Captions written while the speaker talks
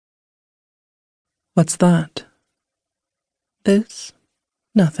What's that? This?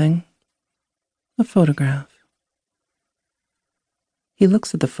 Nothing. A photograph. He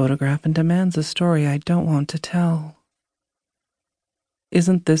looks at the photograph and demands a story I don't want to tell.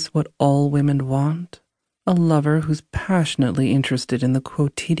 Isn't this what all women want? A lover who's passionately interested in the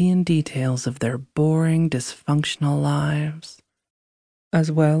quotidian details of their boring, dysfunctional lives,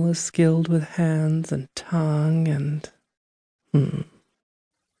 as well as skilled with hands and tongue and...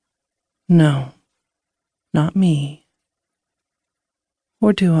 No, not me.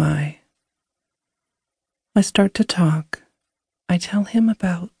 Or do I? I start to talk. I tell him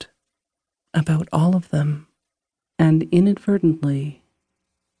about all of them, and inadvertently,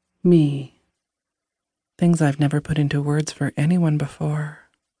 me. Things I've never put into words for anyone before.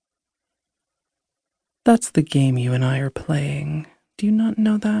 That's the game you and I are playing. Do you not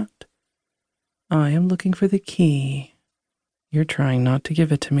know that? I am looking for the key. You're trying not to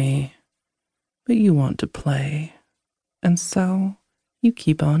give it to me, but you want to play. And so you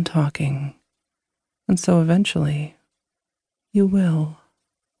keep on talking. And so eventually, you will.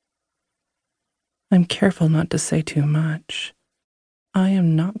 I'm careful not to say too much. I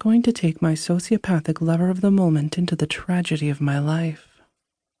am not going to take my sociopathic lover of the moment into the tragedy of my life.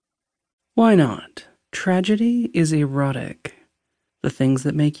 Why not? Tragedy is erotic. The things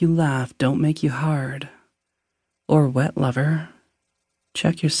that make you laugh don't make you hard. Or wet, lover.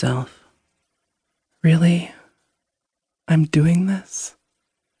 Check yourself. Really? I'm doing this?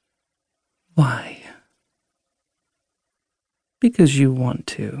 Why? Because you want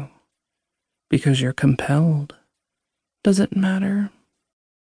to. Because you're compelled. Does it matter?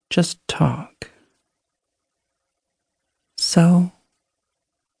 Just talk. So,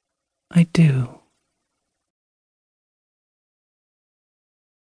 I do.